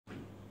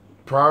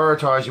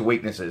Prioritize your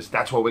weaknesses.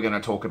 That's what we're going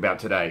to talk about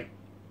today.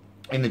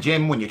 In the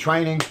gym, when you're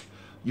training,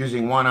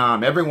 using one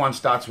arm, everyone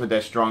starts with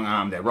their strong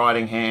arm, their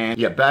writing hand,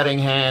 your batting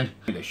hand,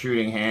 their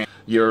shooting hand,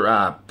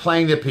 your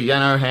playing the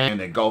piano hand,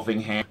 their golfing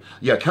hand,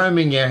 your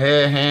combing your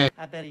hair hand.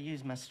 I better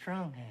use my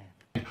strong hand.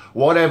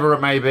 Whatever it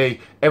may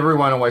be,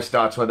 everyone always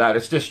starts with that.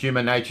 It's just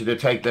human nature to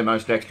take the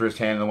most dexterous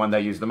hand, the one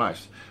they use the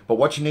most. But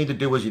what you need to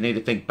do is you need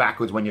to think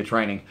backwards when you're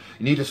training.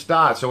 You need to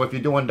start. So if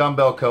you're doing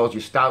dumbbell curls, you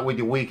start with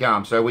your weak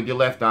arm. So with your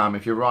left arm,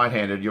 if you're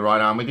right-handed, your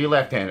right arm with your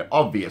left-handed,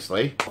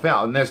 obviously.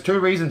 And there's two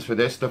reasons for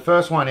this. The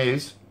first one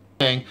is,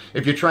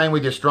 if you train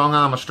with your strong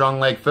arm or strong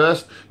leg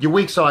first, your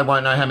weak side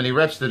won't know how many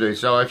reps to do.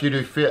 So if you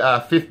do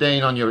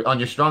 15 on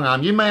your strong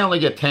arm, you may only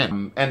get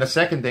 10. And the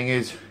second thing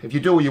is, if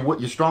you do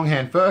your strong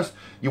hand first,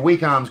 your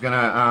weak arm's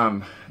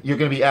gonna you're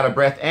gonna be out of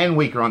breath and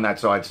weaker on that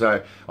side.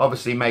 So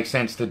obviously, it makes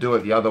sense to do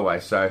it the other way.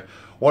 So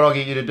what I'll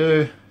get you to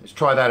do is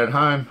try that at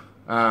home,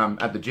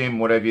 at the gym,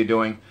 whatever you're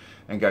doing,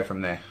 and go from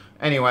there.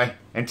 Anyway,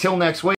 until next week.